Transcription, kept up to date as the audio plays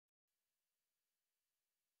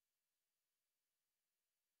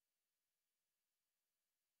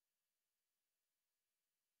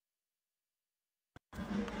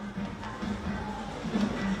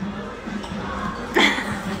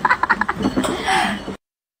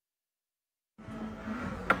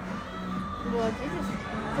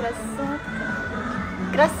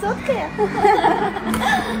сладкое?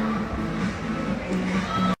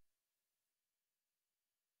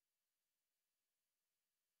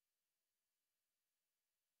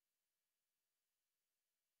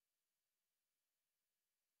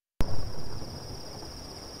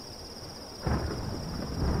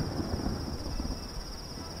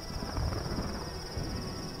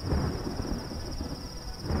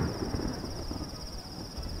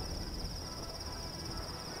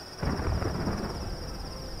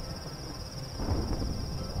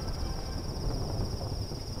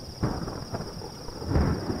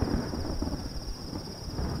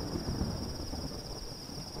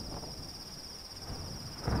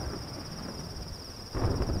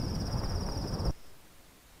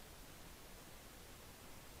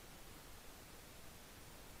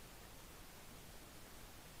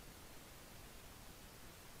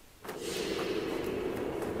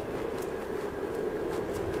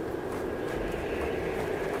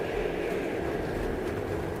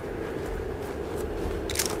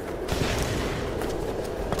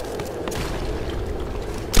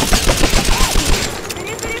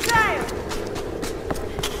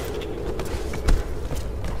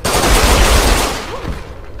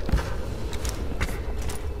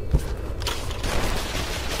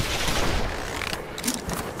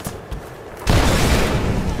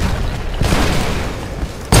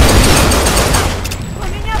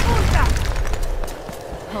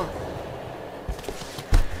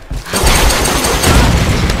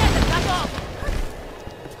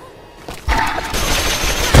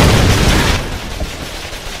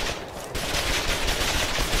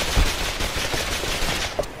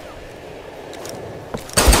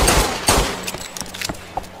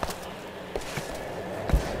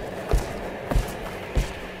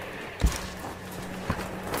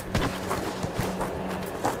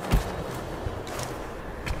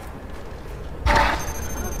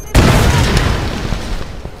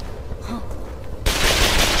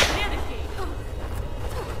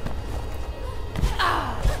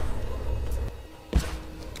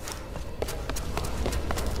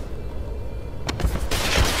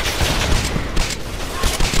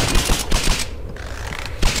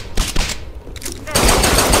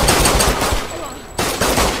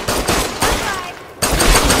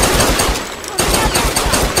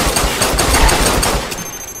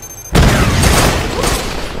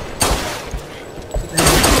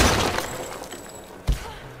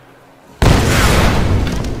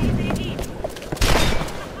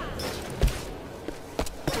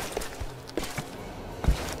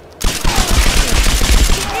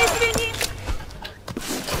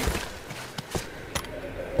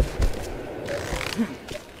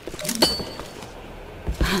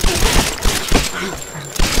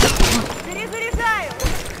 Перезаряжаю!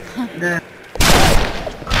 Да.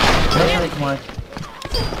 Мать.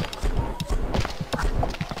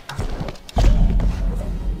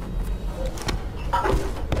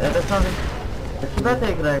 Это что? Сюда ты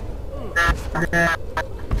играешь? Да.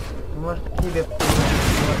 Может тебе...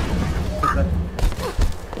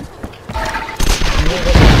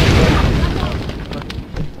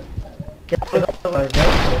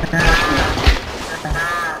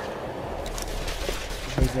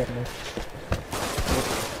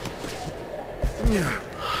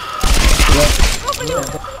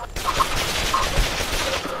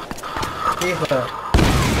 Тихо.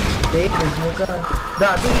 Ты ну-ка.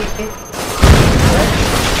 Да, ты.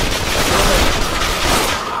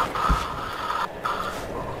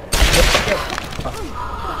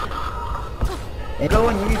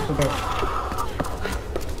 Никого не вижу, блядь.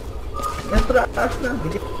 Мне страшно.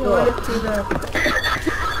 Где валит сюда?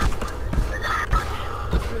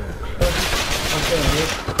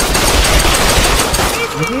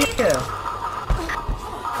 Где?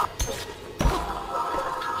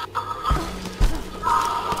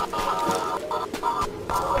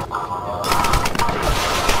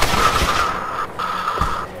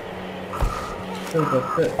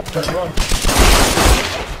 Что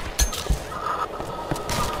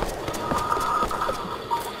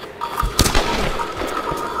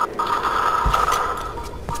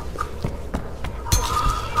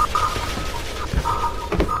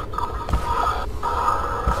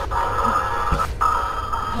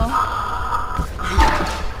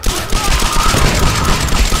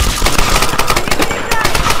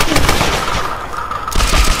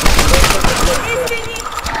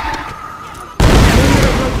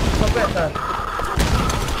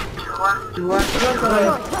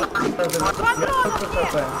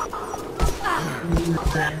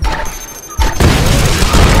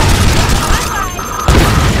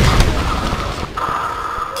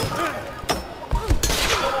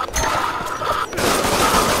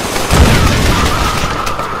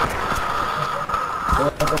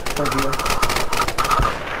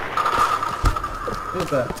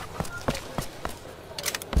Сука.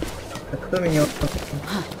 А кто меня...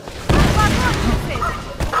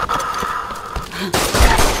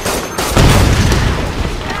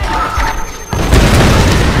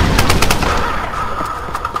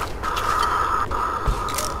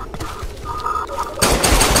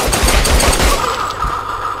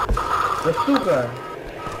 Да сука!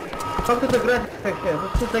 Как тут играть вообще? Ну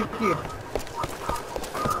что такие?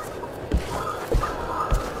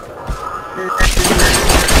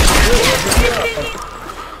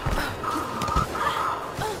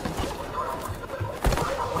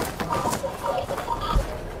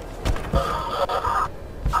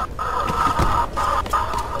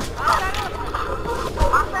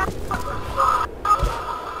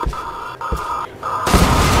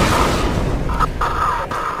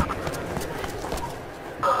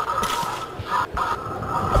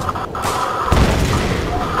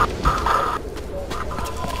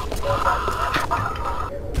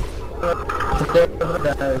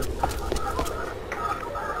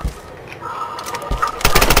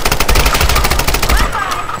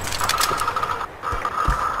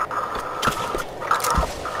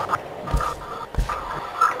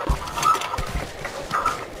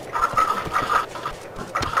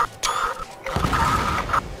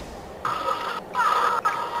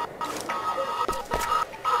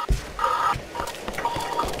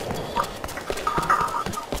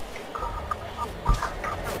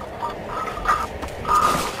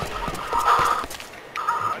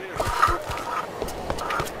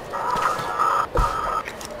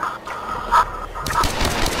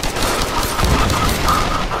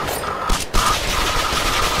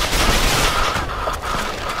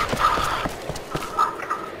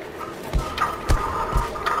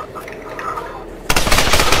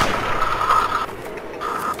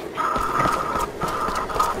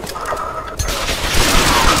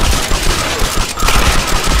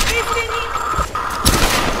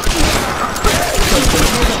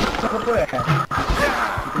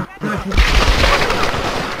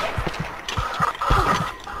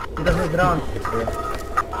 Даже граунд.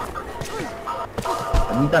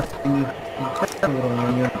 Не так, не уровня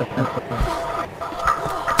у него так.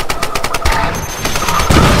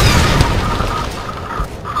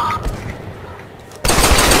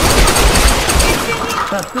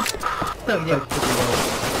 Так, тут так где?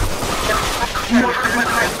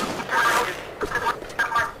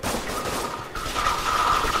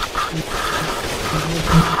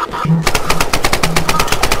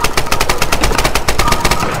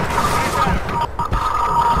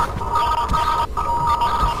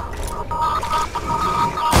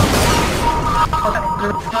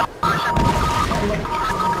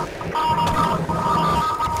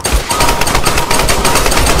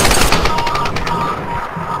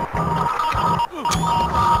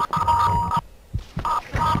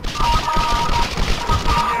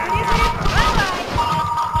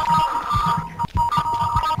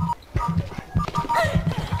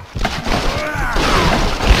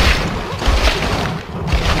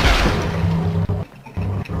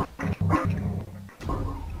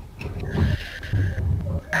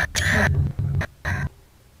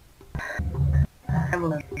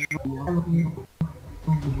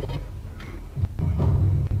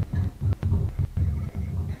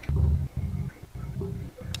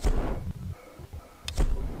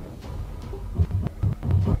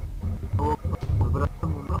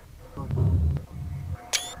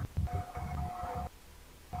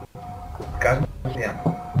 Как я?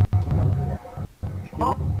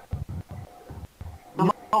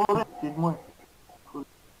 Седьмой.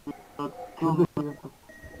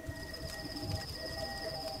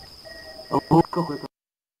 Вот какой-то.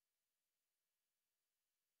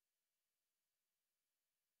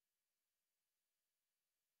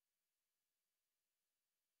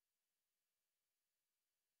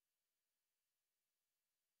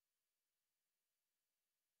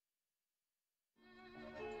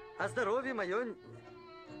 А здоровье мое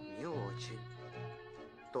не очень.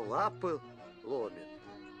 То лапы ломит,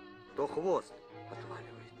 то хвост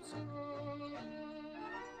отваливается.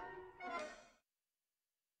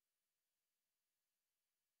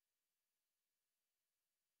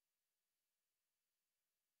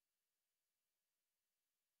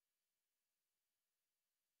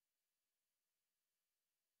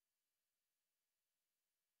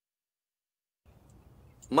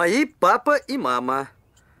 Мои папа и мама.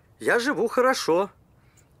 Я живу хорошо.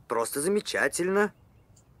 Просто замечательно.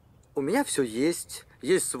 У меня все есть.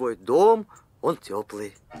 Есть свой дом, он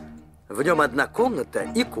теплый. В нем одна комната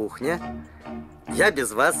и кухня. Я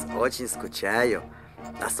без вас очень скучаю.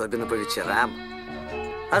 Особенно по вечерам.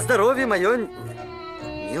 А здоровье мое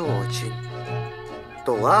не очень.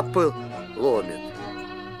 то лапы ломит,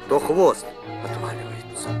 то хвост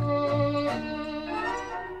отваливается.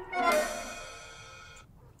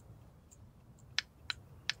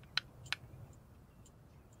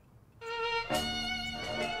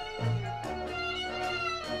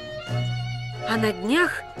 А на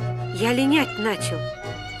днях я линять начал.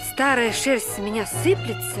 Старая шерсть с меня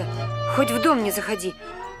сыплется, хоть в дом не заходи.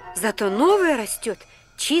 Зато новая растет,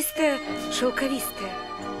 чистая, шелковистая.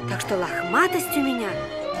 Так что лохматость у меня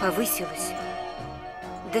повысилась.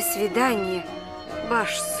 До свидания,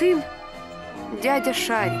 ваш сын, дядя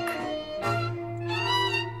Шарик.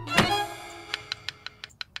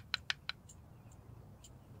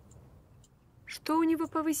 Что у него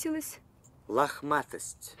повысилось?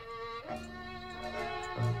 Лохматость.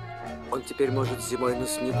 Он теперь может зимой на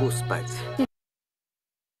снегу спать.